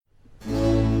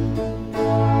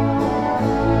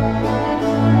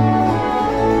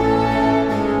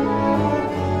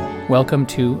Welcome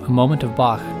to A Moment of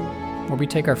Bach, where we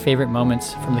take our favorite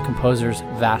moments from the composer's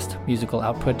vast musical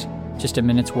output, just a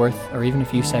minute's worth or even a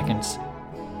few seconds,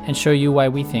 and show you why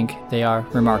we think they are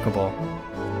remarkable.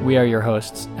 We are your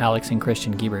hosts, Alex and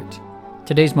Christian Giebert.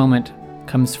 Today's moment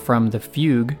comes from the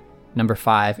Fugue, number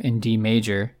 5 in D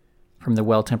major, from the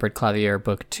Well-Tempered Clavier,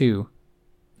 Book 2,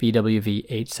 BWV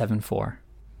 874.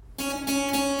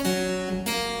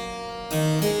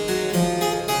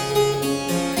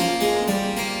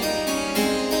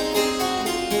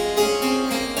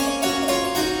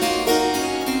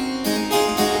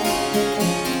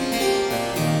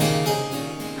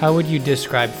 How would you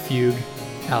describe Fugue,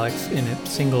 Alex, in a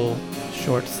single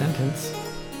short sentence?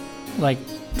 Like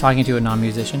talking to a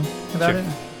non-musician about it?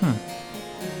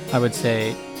 I would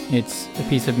say it's a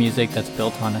piece of music that's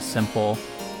built on a simple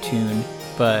tune,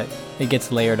 but it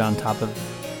gets layered on top of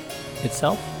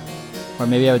itself. Or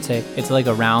maybe I would say it's like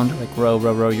a round, like row,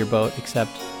 row, row your boat,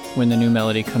 except when the new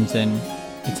melody comes in,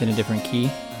 it's in a different key,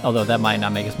 although that might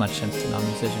not make as much sense to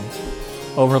non-musicians.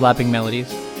 Overlapping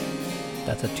melodies.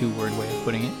 That's a two-word way of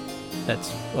putting it. That's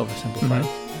oversimplified.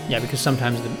 Yeah, because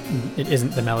sometimes it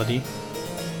isn't the melody.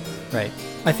 Right.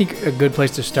 I think a good place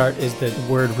to start is the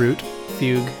word root,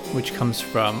 fugue, which comes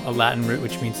from a Latin root,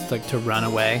 which means like to run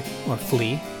away or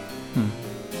flee.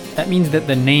 That means that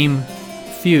the name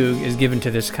fugue is given to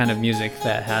this kind of music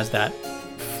that has that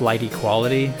flighty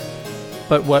quality.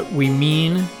 But what we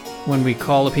mean when we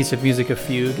call a piece of music a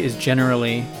fugue is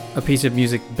generally a piece of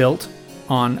music built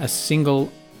on a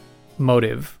single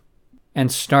motive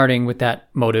and starting with that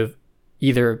motive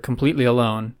either completely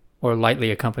alone or lightly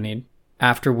accompanied,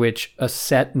 after which a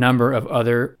set number of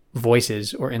other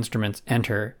voices or instruments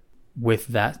enter with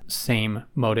that same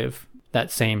motive, that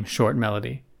same short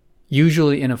melody,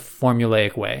 usually in a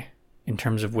formulaic way in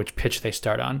terms of which pitch they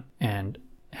start on and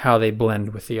how they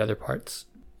blend with the other parts.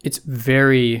 It's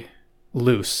very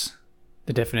loose,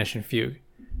 the definition fugue.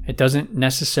 It doesn't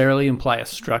necessarily imply a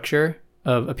structure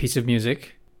of a piece of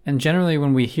music. And generally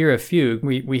when we hear a fugue,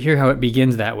 we hear how it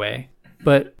begins that way.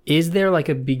 But is there like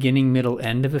a beginning, middle,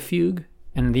 end of a fugue?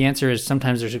 And the answer is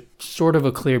sometimes there's a sort of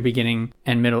a clear beginning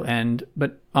and middle end,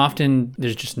 but often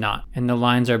there's just not. And the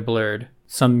lines are blurred.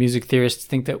 Some music theorists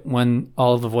think that when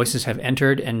all of the voices have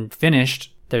entered and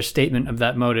finished their statement of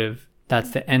that motive, that's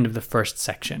the end of the first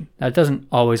section. That doesn't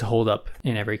always hold up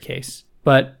in every case.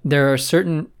 But there are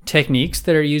certain techniques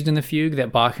that are used in the fugue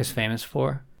that Bach is famous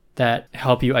for that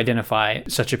help you identify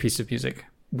such a piece of music.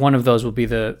 One of those will be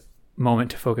the moment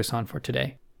to focus on for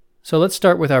today. So let's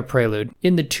start with our prelude.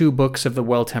 In the two books of the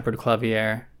Well-Tempered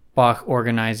Clavier, Bach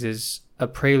organizes a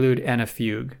prelude and a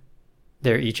fugue.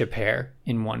 They're each a pair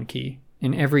in one key.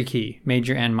 In every key,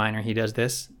 major and minor, he does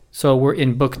this. So we're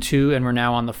in book 2 and we're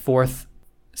now on the 4th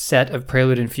set of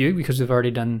prelude and fugue because we've already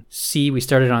done C. We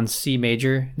started on C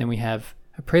major, then we have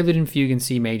a prelude and fugue in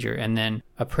C major, and then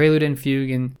a prelude and fugue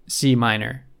in C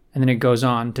minor. And then it goes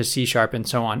on to C sharp and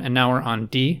so on. And now we're on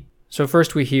D. So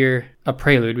first we hear a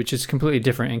prelude, which is completely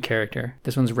different in character.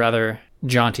 This one's rather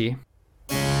jaunty.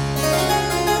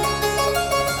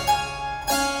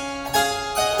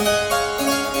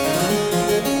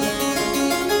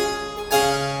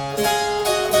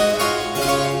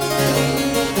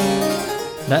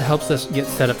 That helps us get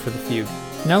set up for the fugue.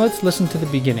 Now let's listen to the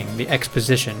beginning, the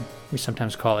exposition, we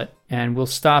sometimes call it, and we'll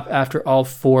stop after all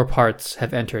 4 parts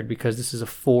have entered because this is a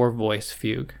 4-voice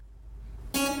fugue.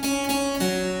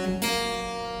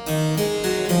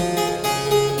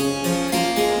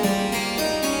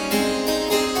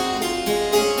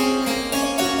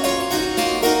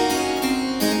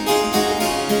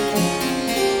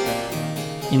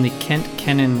 In the Kent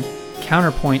Kennan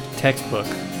Counterpoint textbook,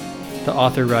 the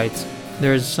author writes,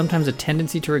 "There is sometimes a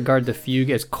tendency to regard the fugue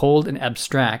as cold and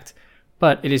abstract,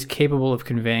 but it is capable of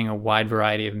conveying a wide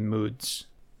variety of moods."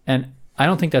 And I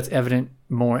don't think that's evident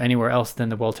more anywhere else than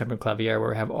the Well-Tempered Clavier,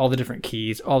 where we have all the different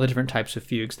keys, all the different types of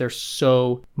fugues. There's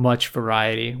so much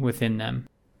variety within them.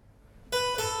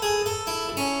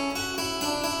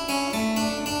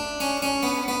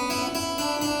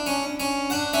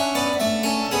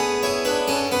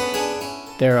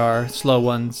 There are slow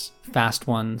ones, fast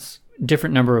ones,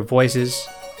 different number of voices,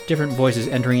 different voices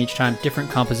entering each time, different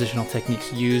compositional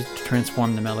techniques used to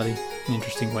transform the melody in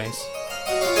interesting ways.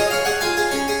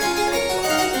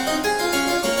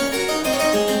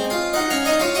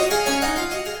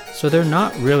 So they're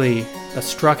not really a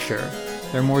structure,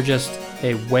 they're more just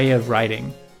a way of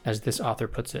writing, as this author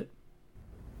puts it.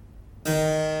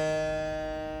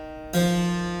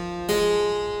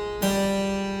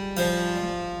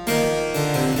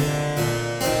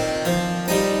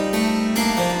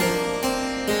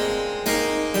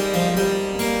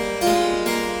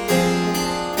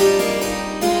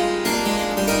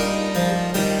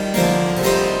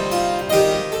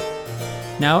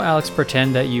 Alex,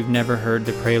 pretend that you've never heard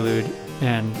the prelude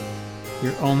and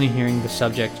you're only hearing the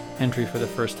subject entry for the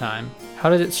first time. How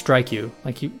did it strike you?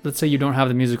 Like, let's say you don't have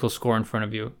the musical score in front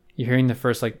of you. You're hearing the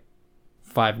first,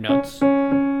 5 notes.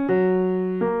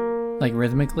 Like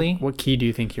rhythmically? What key do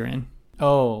you think you're in?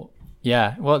 Oh,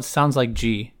 yeah. Well, it sounds like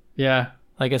G. Yeah.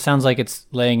 Like, it sounds like it's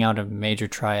laying out a major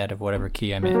triad of whatever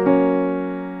key I'm in.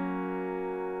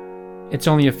 It's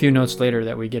only a few notes later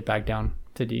that we get back down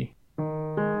to D.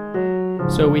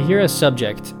 So we hear a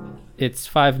subject. It's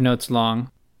 5 notes long.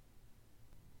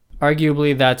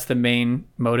 Arguably, that's the main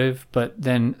motive, but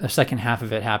then a second half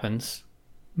of it happens.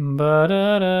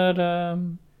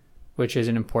 Ba-da-da-dum, which is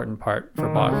an important part for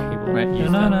Bach. He will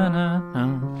use that.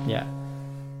 Yeah.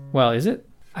 Well, is it?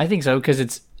 I think so,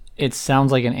 because it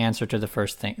sounds like an answer to the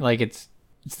first thing. Like, it's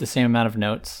the same amount of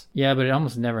notes. Yeah, but it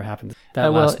almost never happens. That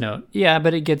last note. Yeah,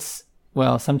 but it gets...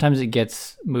 Well, sometimes it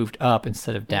gets moved up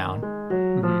instead of down.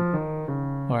 Mm-hmm.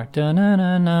 Or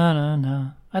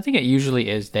da-na-na-na-na-na. I think it usually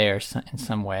is there in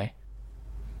some way.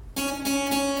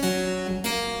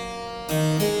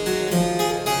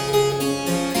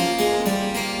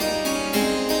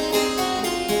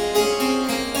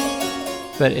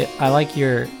 But I like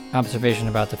your observation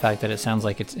about the fact that it sounds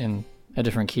like it's in a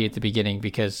different key at the beginning,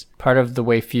 because part of the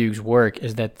way fugues work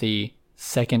is that the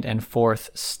second and fourth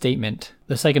statement,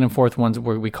 the second and fourth ones,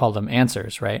 where we call them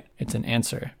answers, right? It's an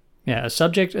answer. Yeah, a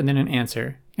subject and then an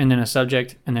answer, and then a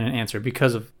subject and then an answer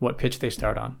because of what pitch they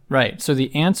start on. Right. So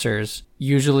the answers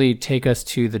usually take us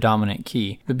to the dominant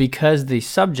key. But because the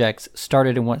subjects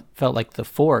started in what felt like the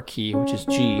 4 key, which is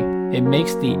G, it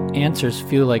makes the answers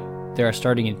feel like they are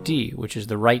starting in D, which is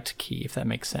the right key, if that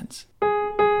makes sense.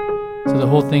 So the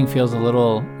whole thing feels a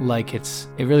little like it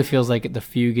really feels like the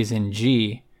fugue is in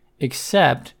G,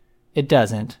 except it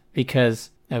doesn't, because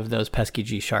of those pesky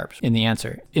G sharps in the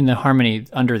answer, in the harmony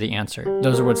under the answer.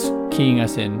 Those are what's keying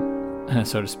us in,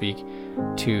 so to speak,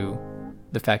 to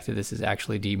the fact that this is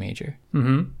actually D major.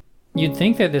 Mm-hmm. You'd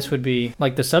think that this would be,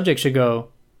 like, the subject should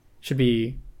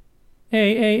be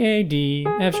A, D,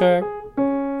 F sharp,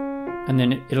 and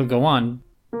then it'll go on.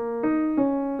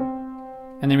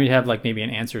 And then we'd have, maybe an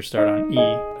answer start on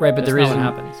E. Right, but the reason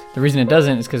it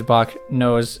doesn't is because Bach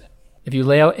knows if you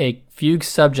lay out a fugue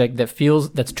subject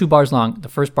that's 2 bars long, the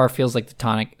first bar feels like the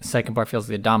tonic, the second bar feels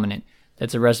like the dominant.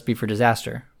 That's a recipe for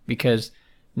disaster, because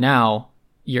now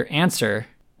your answer,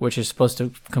 which is supposed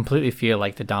to completely feel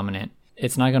like the dominant,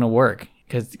 it's not going to work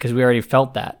because we already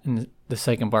felt that in the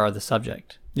second bar of the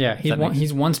subject. Yeah,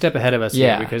 he's one step ahead of us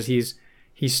here, because he's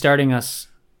starting us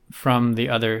from the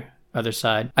other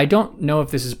side. I don't know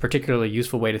if this is a particularly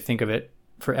useful way to think of it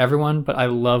for everyone, but I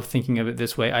love thinking of it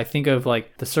this way. I think of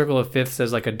the circle of fifths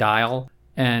as like a dial,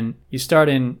 and you start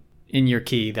in your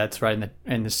key that's right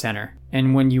in the center.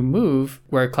 And when you move,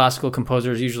 where classical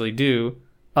composers usually do,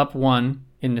 up 1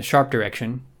 in the sharp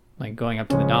direction, like going up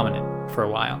to the dominant for a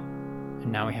while.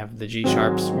 And now we have the G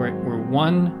sharps. We're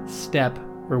one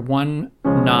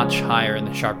notch higher in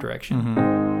the sharp direction.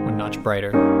 Mm-hmm. 1 notch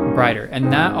brighter.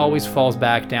 And that always falls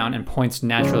back down and points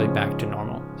naturally back to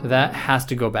normal. So that has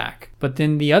to go back. But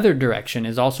then the other direction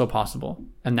is also possible,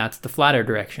 and that's the flatter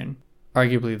direction,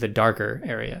 arguably the darker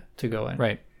area to go in.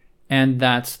 Right. And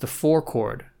that's the 4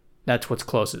 chord. That's what's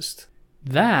closest.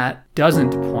 That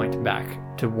doesn't point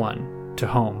back to 1, to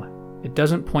home. It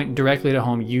doesn't point directly to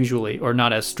home usually, or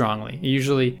not as strongly. It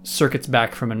usually circuits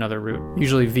back from another route,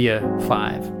 usually via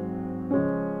 5.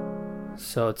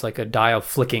 So it's like a dial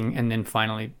flicking and then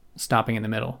finally stopping in the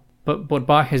middle. But what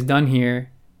Bach has done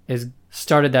here is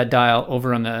started that dial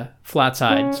over on the flat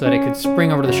side so that it could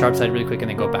spring over to the sharp side really quick and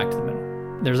then go back to the middle.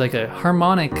 There's like a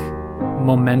harmonic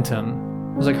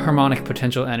momentum. There's like harmonic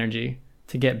potential energy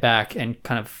to get back and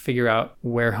kind of figure out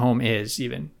where home is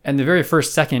even. And the very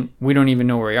first second, we don't even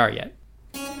know where we are yet.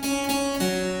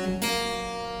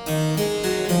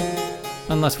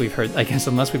 Unless we've heard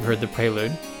the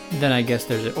prelude, then I guess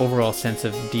there's an overall sense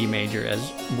of D major as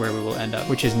where we will end up,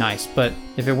 which is nice. But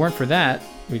if it weren't for that,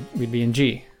 we'd be in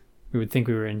G. We would think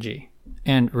we were in G.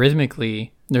 And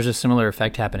rhythmically, there's a similar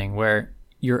effect happening where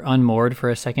you're unmoored for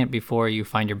a second before you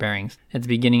find your bearings. At the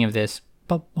beginning of this,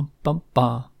 ba, ba, ba,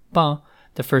 ba, ba,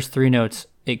 the first 3 notes,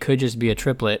 it could just be a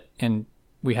triplet, and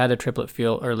we had a triplet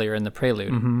feel earlier in the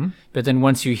prelude. Mm-hmm. But then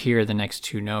once you hear the next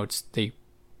 2 notes, the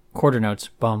quarter notes,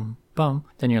 bum, bum,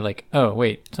 then you're like, oh,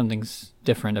 wait, something's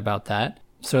different about that.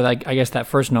 So I guess that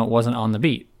first note wasn't on the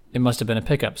beat. It must have been a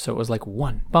pickup. So it was like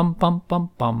 1, bum, bum,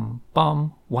 bum, bum,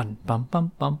 bum, 1, bum,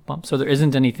 bum, bum, bum. So there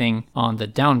isn't anything on the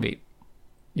downbeat.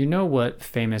 You know what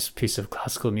famous piece of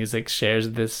classical music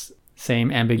shares this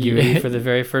same ambiguity for the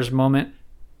very first moment?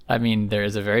 I mean, there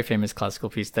is a very famous classical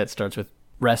piece that starts with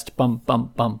rest, bum,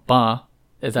 bum, bum, ba,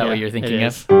 Is that what you're thinking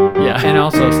of? Yeah. And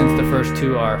also, since the first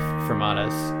two are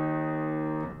fermatas,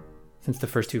 since the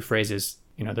first two phrases,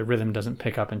 the rhythm doesn't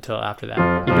pick up until after that.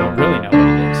 You don't really know what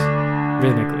it is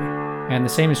rhythmically. And the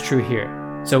same is true here.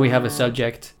 So we have a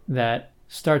subject that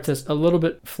starts us a little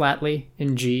bit flatly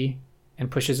in G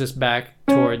and pushes us back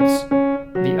towards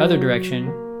the other direction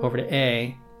over to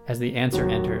A as the answer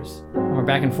enters. And we're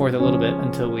back and forth a little bit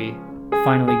until we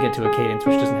finally get to a cadence,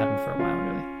 which doesn't happen for a while,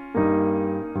 really.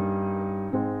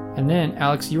 And then,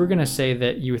 Alex, you were going to say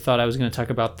that you thought I was going to talk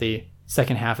about the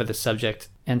second half of the subject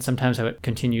and sometimes how it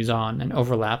continues on and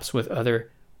overlaps with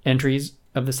other entries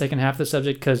of the second half of the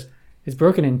subject, because it's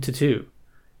broken into two.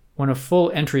 When a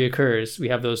full entry occurs, we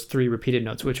have those three repeated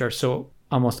notes, which are so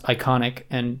almost iconic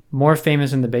and more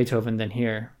famous in the Beethoven than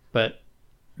here, but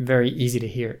very easy to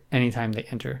hear anytime they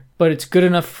enter. But it's good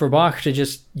enough for Bach to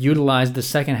just utilize the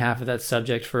second half of that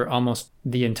subject for almost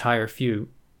the entire fugue.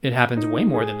 It happens way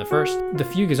more than the first. The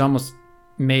fugue is almost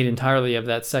made entirely of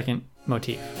that second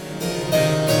motif.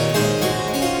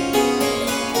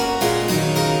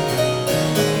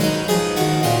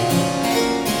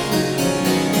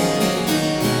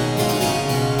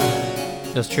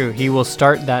 That's true. He will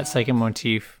start that second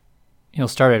motif. He'll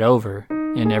start it over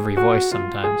in every voice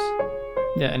sometimes.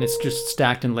 Yeah, and it's just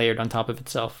stacked and layered on top of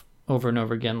itself over and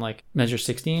over again, like measure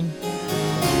 16.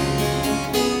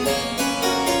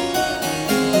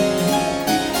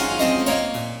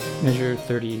 Measure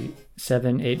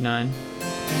 37, 8, 9.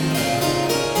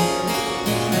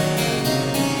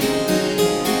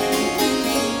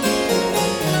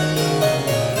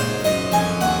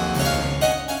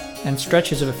 And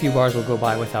stretches of a few bars will go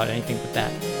by without anything but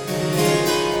that.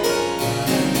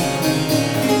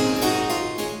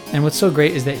 And what's so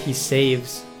great is that he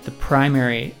saves the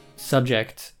primary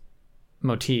subject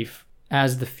motif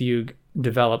as the fugue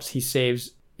develops. He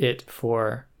saves it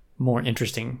for more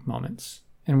interesting moments.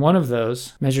 And one of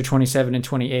those, measure 27 and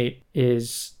 28,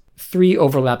 is three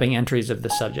overlapping entries of the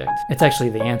subject. It's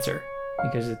actually the answer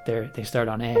because they start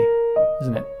on A,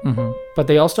 isn't it? Mm-hmm. But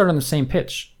they all start on the same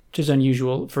pitch, which is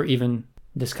unusual for even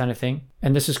this kind of thing.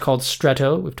 And this is called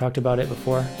stretto. We've talked about it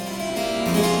before.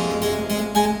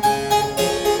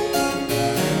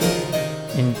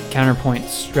 In counterpoint,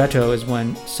 stretto is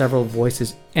when several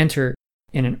voices enter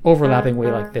in an overlapping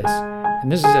way like this.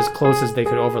 And this is as close as they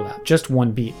could overlap, just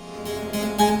one beat.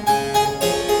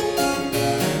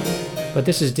 But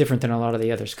this is different than a lot of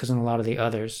the others, because in a lot of the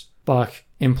others, Bach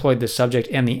employed the subject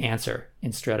and the answer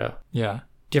in stretto. Yeah.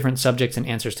 Different subjects and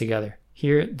answers together.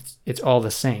 Here, it's all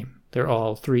the same. They're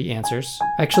all three answers.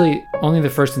 Actually, only the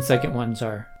first and second ones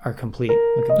are complete.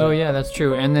 Yeah, that's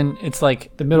true. And then it's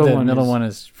like the middle one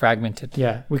is fragmented.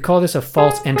 Yeah, we call this a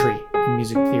false entry in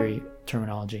music theory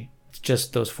terminology. It's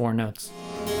just those four notes.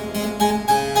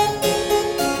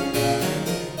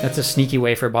 That's a sneaky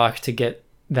way for Bach to get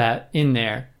that in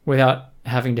there without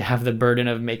having to have the burden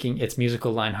of making its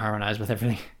musical line harmonize with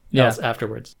everything else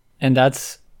afterwards. And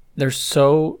they're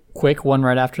so quick, one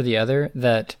right after the other,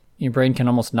 that your brain can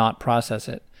almost not process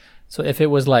it. So if it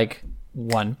was like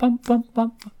one bum bum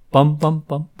bum bum bum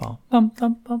bum bum bum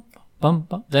bum bum bum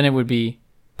bum, then it would be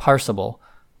parsable.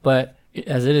 But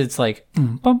as it is, it's like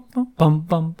bum bum bum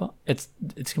bum bum. It's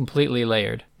completely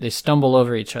layered. They stumble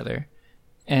over each other.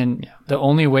 And the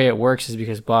only way it works is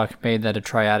because Bach made that a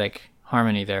triadic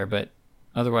harmony there, but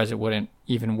otherwise it wouldn't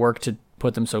even work to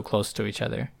put them so close to each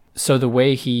other. So the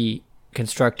way he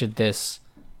constructed this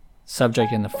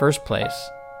subject in the first place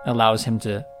allows him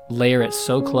to layer it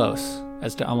so close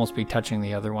as to almost be touching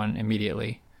the other one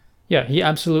immediately. Yeah, he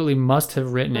absolutely must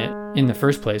have written it in the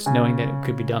first place, knowing that it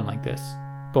could be done like this.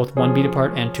 Both one beat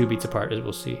apart and two beats apart, as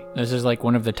we'll see. This is like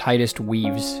one of the tightest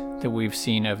weaves that we've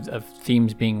seen of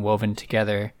themes being woven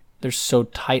together. They're so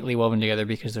tightly woven together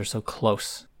because they're so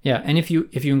close. Yeah, and if you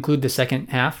include the second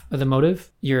half of the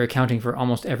motive, you're accounting for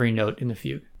almost every note in the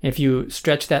fugue. If you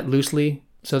stretch that loosely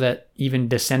so that even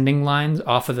descending lines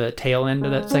off of the tail end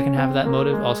of that second half of that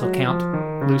motive also count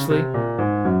loosely,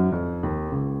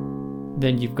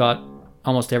 then you've got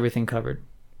almost everything covered.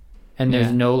 And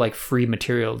there's no like free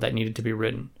material that needed to be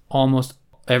written. Almost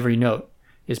every note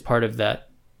is part of that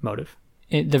motive.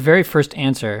 The very first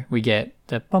answer we get,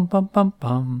 the bum bum bum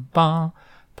bum bum,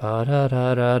 ba da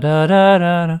da da da da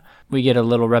da. We get a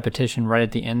little repetition right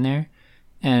at the end there,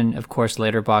 and of course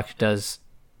later Bach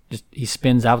he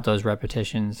spins out those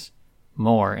repetitions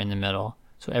more in the middle.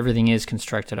 So everything is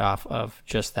constructed off of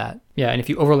just that. Yeah, and if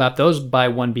you overlap those by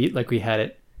one beat like we had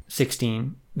at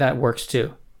 16, that works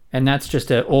too. And that's just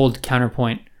an old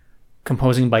counterpoint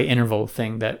composing by interval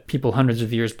thing that people hundreds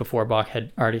of years before Bach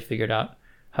had already figured out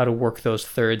how to work those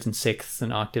thirds and sixths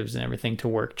and octaves and everything to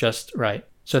work just right.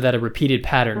 so that a repeated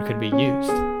pattern could be used,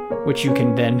 which you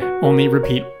can then only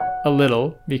repeat a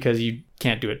little because you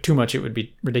can't do it too much. It would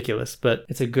be ridiculous, but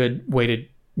it's a good way to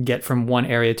get from one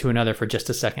area to another for just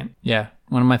a second. Yeah.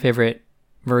 One of my favorite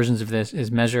versions of this is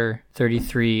measure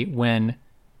 33 when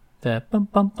the bum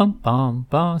bum bum bum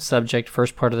bum subject,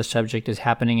 first part of the subject, is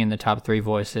happening in the top three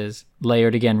voices,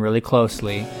 layered again really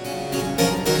closely.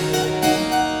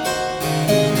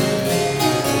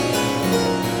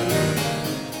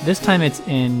 This time it's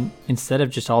in, instead of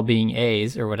just all being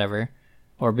A's or whatever,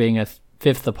 or being a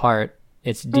fifth apart,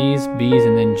 it's D's, B's,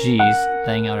 and then G's,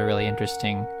 laying out a really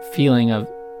interesting feeling of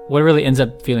what really ends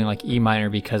up feeling like E minor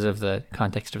because of the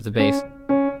context of the bass.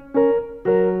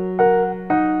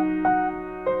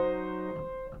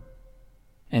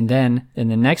 And then in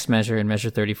the next measure, in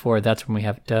measure 34, that's when we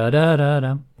have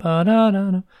da-da-da-da,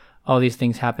 ba-da-da-da, all these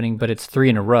things happening, but it's three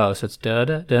in a row, so it's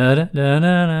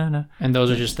da-da-da-da-da-da-da. And those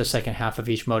are just the second half of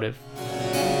each motive.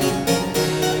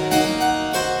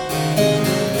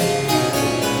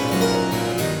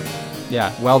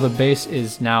 Yeah, while the bass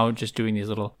is now just doing these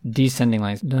little descending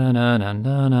lines.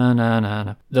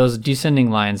 Da-na-na-na-na-na-na. Those descending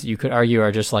lines, you could argue,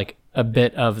 are just like a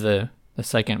bit of the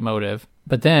second motive.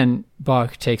 But then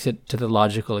Bach takes it to the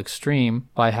logical extreme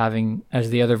by having, as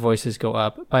the other voices go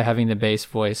up, by having the bass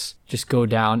voice just go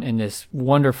down in this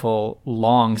wonderful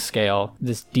long scale,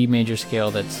 this D major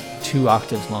scale that's 2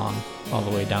 octaves long all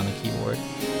the way down the keyboard.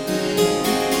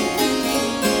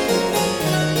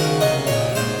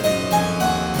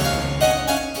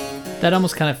 That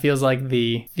almost kind of feels like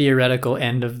the theoretical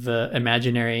end of the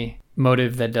imaginary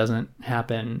motive that doesn't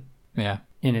happen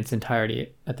in its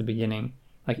entirety at the beginning.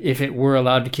 Like if it were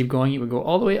allowed to keep going, it would go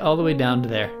all the way down to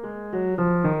there.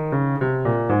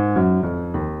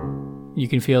 You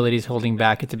can feel that he's holding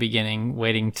back at the beginning,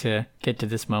 waiting to get to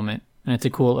this moment. And it's a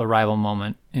cool arrival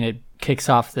moment. And it kicks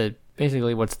off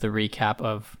basically what's the recap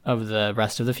of the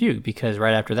rest of the fugue, because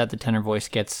right after that, the tenor voice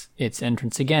gets its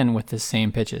entrance again with the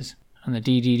same pitches on the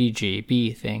D, D, D, G,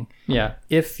 B thing. Yeah.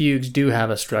 If fugues do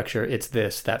have a structure, it's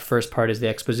this. That first part is the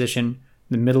exposition.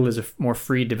 The middle is a more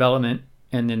free development.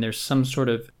 And then there's some sort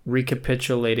of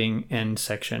recapitulating end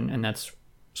section, and that's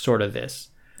sort of this.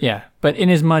 Yeah, but in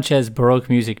as much as Baroque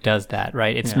music does that,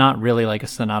 right? It's not really like a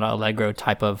sonata allegro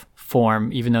type of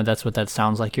form, even though that's what that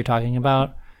sounds like you're talking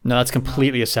about. No, that's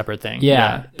completely a separate thing.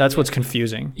 Yeah. That's what's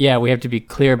confusing. Yeah, we have to be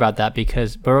clear about that,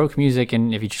 because Baroque music,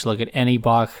 and if you just look at any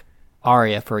Bach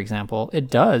aria, for example, it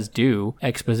does do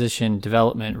exposition,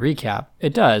 development, recap.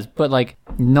 It does, but like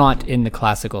not in the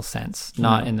classical sense,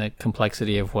 not in the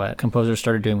complexity of what composers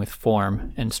started doing with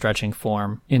form and stretching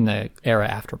form in the era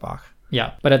after Bach.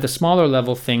 Yeah, but at the smaller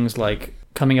level, things like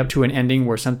coming up to an ending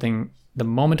where the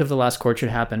moment of the last chord should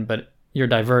happen, but you're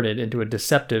diverted into a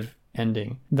deceptive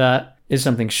ending. That is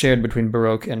something shared between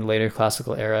Baroque and later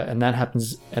classical era, and that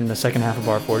happens in the second half of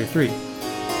bar 43.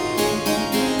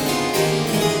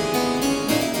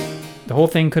 The whole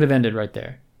thing could have ended right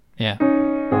there. Yeah.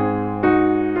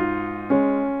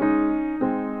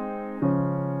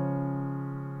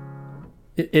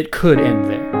 It could end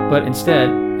there, but instead,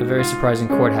 a very surprising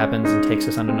chord happens and takes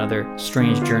us on another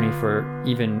strange journey for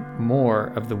even more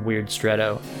of the weird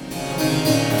stretto.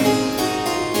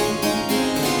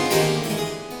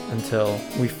 Until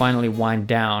we finally wind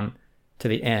down to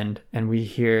the end and we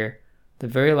hear the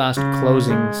very last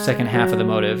closing second half of the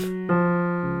motive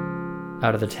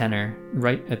out of the tenor,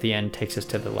 right at the end, takes us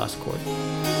to the last chord.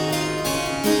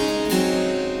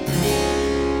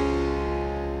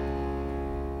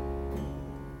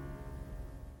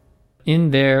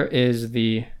 In there is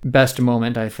the best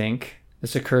moment, I think.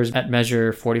 This occurs at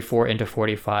measure 44 into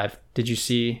 45. Did you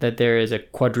see that there is a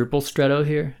quadruple stretto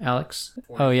here, Alex?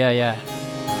 Oh, yeah.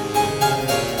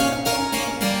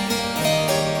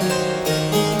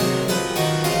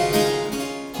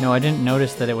 No, I didn't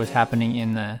notice that it was happening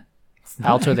in the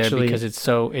alto there, because it's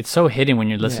so hidden when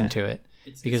you listen to it,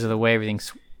 because of the way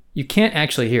everything's... You can't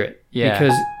actually hear it,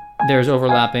 because there's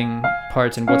overlapping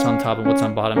parts, and what's on top and what's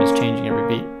on bottom is changing every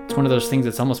beat. It's one of those things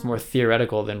that's almost more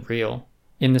theoretical than real.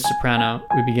 In the soprano,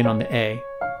 we begin on the A.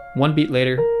 One beat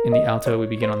later, in the alto, we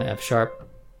begin on the F sharp,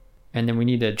 and then we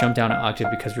need to jump down an octave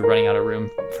because we're running out of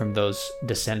room from those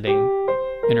descending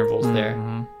intervals there.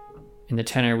 In the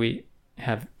tenor, we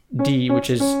have D, which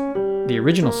is the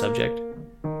original subject,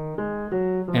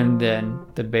 and then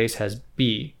the bass has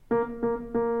B.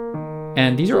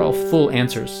 And these are all full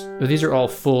answers. These are all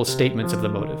full statements of the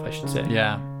motive, I should say.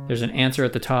 Yeah. There's an answer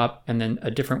at the top, and then a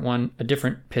different one, a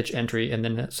different pitch entry, and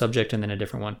then a subject, and then a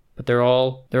different one. But they're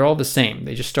all the same.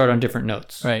 They just start on different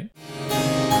notes. Right.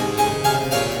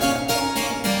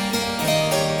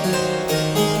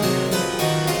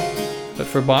 But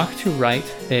for Bach to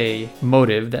write a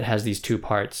motive that has these two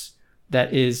parts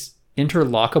that is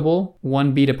interlockable,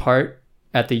 one beat apart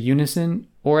at the unison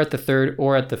or at the third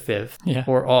or at the fifth,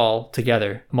 or all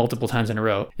together multiple times in a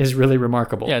row, is really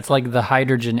remarkable. Yeah, it's like the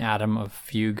hydrogen atom of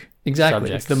fugue subjects.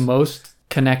 It's the most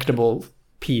connectable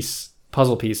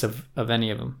puzzle piece of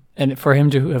any of them. And for him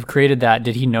to have created that,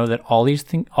 did he know that all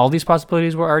these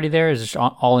possibilities were already there? Is it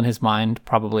all in his mind,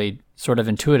 probably sort of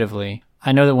intuitively?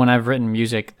 I know that when I've written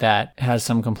music that has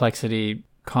some complexity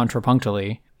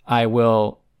contrapunctally, I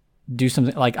will do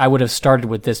something like I would have started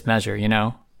with this measure,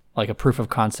 like a proof of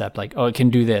concept, like, oh, it can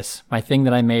do this. My thing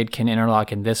that I made can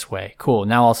interlock in this way. Cool.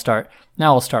 Now I'll start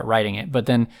writing it. But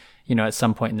then, at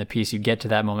some point in the piece, you get to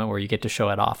that moment where you get to show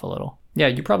it off a little. Yeah,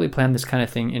 you probably planned this kind of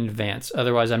thing in advance.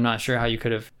 Otherwise, I'm not sure how you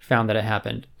could have found that it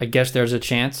happened. I guess there's a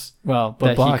chance but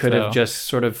that Bach, he could have just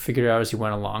sort of figured it out as he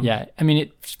went along. Yeah, I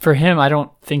mean, for him, I don't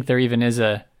think there even is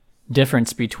a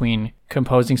difference between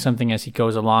composing something as he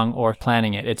goes along or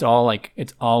planning it. It's all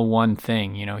one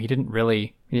thing. He didn't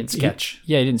sketch.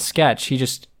 He didn't sketch. He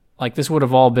just this would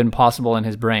have all been possible in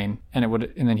his brain,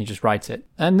 and then he just writes it.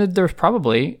 And there's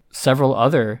probably several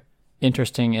other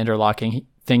interesting interlocking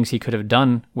things he could have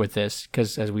done with this,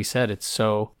 because as we said, it's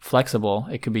so flexible.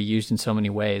 It could be used in so many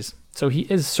ways. So he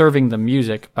is serving the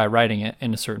music by writing it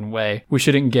in a certain way. We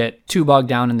shouldn't get too bogged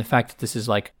down in the fact that this is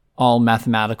all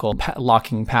mathematical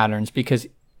locking patterns, because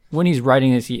when he's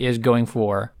writing this, he is going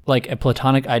for a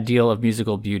platonic ideal of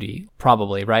musical beauty,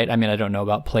 probably, right? I mean, I don't know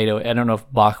about Plato. I don't know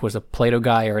if Bach was a Plato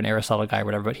guy or an Aristotle guy or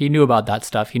whatever, but he knew about that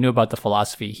stuff. He knew about the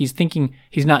philosophy. He's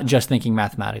not just thinking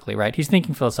mathematically, right? He's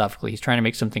thinking philosophically. He's trying to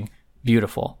make something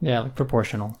beautiful. Yeah,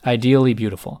 proportional. Ideally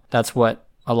beautiful. That's what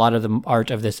a lot of the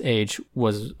art of this age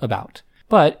was about.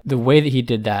 But the way that he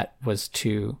did that was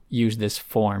to use this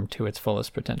form to its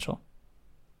fullest potential.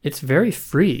 It's very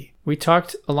free. We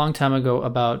talked a long time ago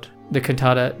about the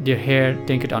cantata Der Herr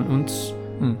denket an uns.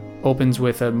 Opens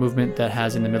with a movement that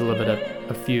has in the middle of it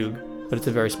a fugue, but it's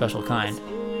a very special kind.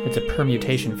 It's a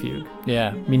permutation fugue.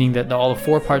 Yeah. Meaning that all the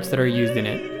four parts that are used in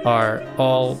it are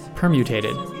all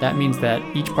permutated. That means that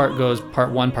each part goes part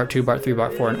 1, part 2, part 3,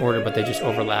 part 4 in order, but they just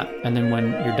overlap. And then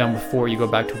when you're done with 4, you go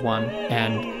back to 1,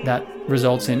 and that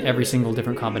results in every single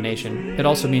different combination. It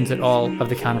also means that all of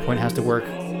the counterpoint has to work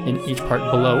in each part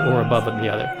below or above of the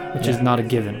other, which is not a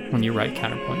given when you write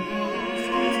counterpoint.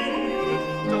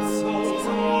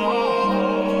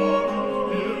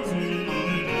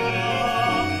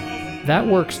 That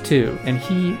works too, and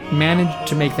he managed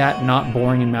to make that not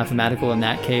boring and mathematical in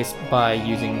that case by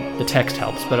using the text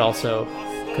helps, but also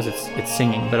because it's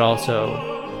singing, but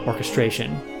also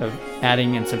orchestration of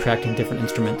adding and subtracting different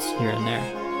instruments here and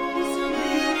there.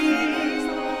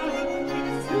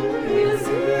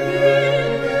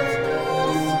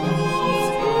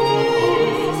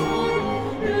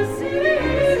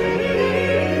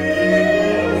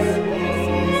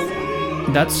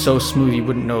 That's so smooth you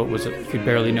wouldn't know you could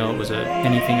barely know it was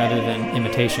anything other than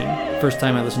imitation. First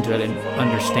time I listened to it, I didn't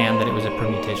understand that it was a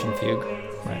permutation fugue.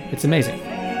 Right. It's amazing.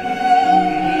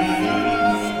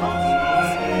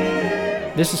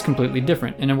 This is completely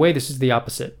different. In a way, this is the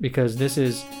opposite, because this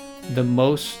is the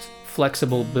most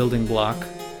flexible building block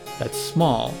that's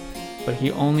small, but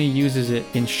he only uses it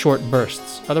in short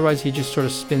bursts. Otherwise, he just sort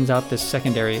of spins out the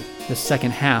second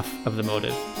half of the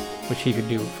motive, which he could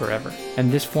do forever.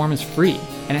 And this form is free,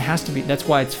 and it has to be. That's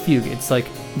why it's fugue. It's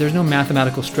there's no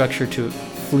mathematical structure to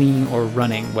fleeing or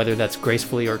running, whether that's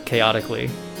gracefully or chaotically.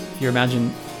 If you imagine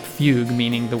fugue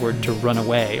meaning the word to run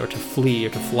away or to flee or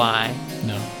to fly,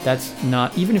 no, that's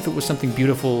not. Even if it was something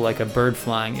beautiful like a bird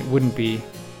flying, it wouldn't be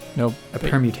a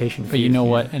permutation fugue. But you know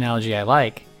what analogy I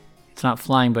like? It's not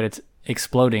flying, but it's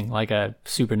exploding like a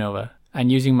supernova. And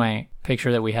using my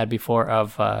picture that we had before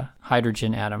of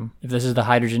hydrogen atom, if this is the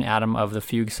hydrogen atom of the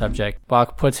fugue subject,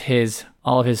 Bach puts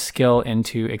all of his skill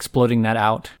into exploding that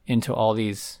out into all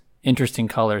these interesting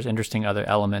colors, interesting other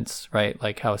elements, right?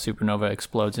 Like how a supernova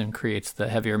explodes and creates the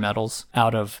heavier metals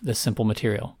out of the simple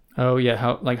material. Oh yeah,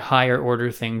 how higher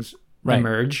order things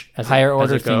emerge. Higher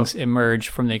order things emerge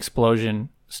from the explosion,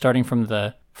 starting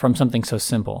from something so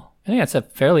simple. I think that's a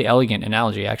fairly elegant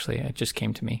analogy, actually. It just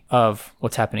came to me of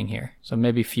what's happening here. So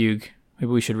maybe fugue,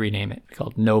 maybe we should rename it,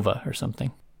 called nova or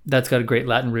something. That's got a great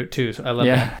Latin root too. So I love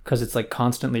that because it's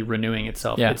constantly renewing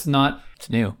itself. Yeah. It's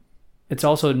new. It's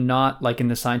also not in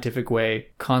the scientific way,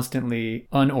 constantly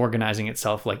unorganizing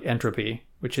itself like entropy,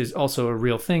 which is also a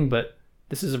real thing, but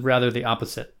this is rather the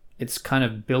opposite. It's kind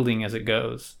of building as it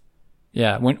goes.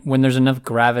 Yeah, when there's enough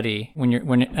gravity, when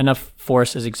enough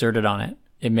force is exerted on it,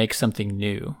 it makes something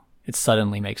new. It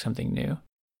suddenly makes something new.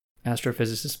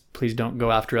 Astrophysicists, please don't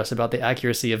go after us about the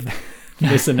accuracy of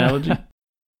this analogy.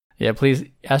 Yeah, please,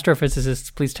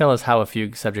 astrophysicists, please tell us how a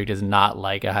fugue subject is not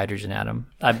like a hydrogen atom.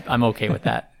 I'm okay with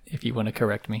that, if you want to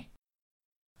correct me.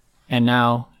 And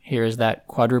now, here is that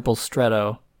quadruple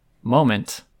stretto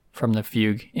moment from the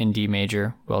Fugue in D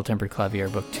major, Well-Tempered Clavier,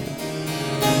 Book 2.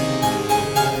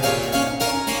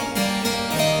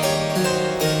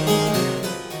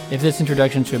 If this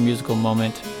introduction to a musical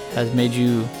moment has made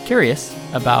you curious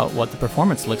about what the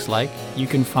performance looks like, you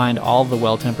can find all the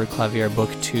Well-Tempered Clavier Book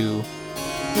 2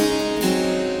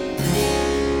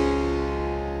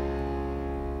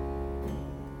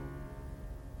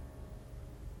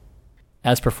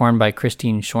 as performed by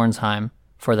Christine Schornsheim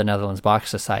for the Netherlands Bach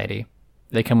Society.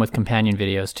 They come with companion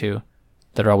videos too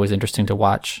that are always interesting to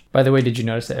watch. By the way, did you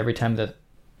notice that every time the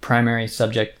primary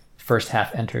subject first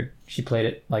half entered, she played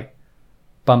it like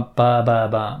bum ba ba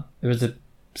bum. There was a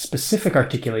specific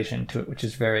articulation to it, which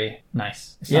is very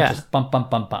nice. It's not just bum bum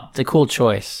bum bum. It's a cool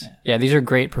choice. Yeah, these are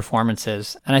great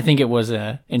performances. And I think it was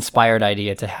an inspired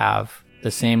idea to have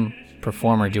the same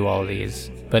performer do all of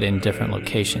these, but in different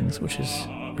locations, which is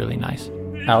really nice.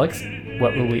 Alex,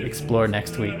 what will we explore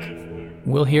next week?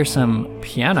 We'll hear some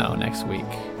piano next week.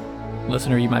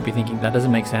 Listener, you might be thinking, that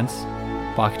doesn't make sense.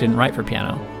 Bach didn't write for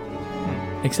piano.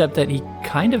 Except that he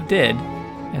kind of did,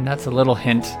 and that's a little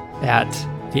hint at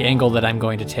the angle that I'm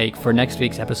going to take for next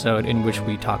week's episode, in which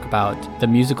we talk about the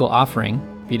musical offering,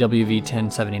 BWV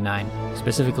 1079,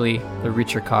 specifically the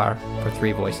Ricercar for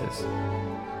 3 voices.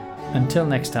 Until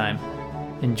next time,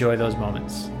 enjoy those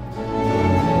moments.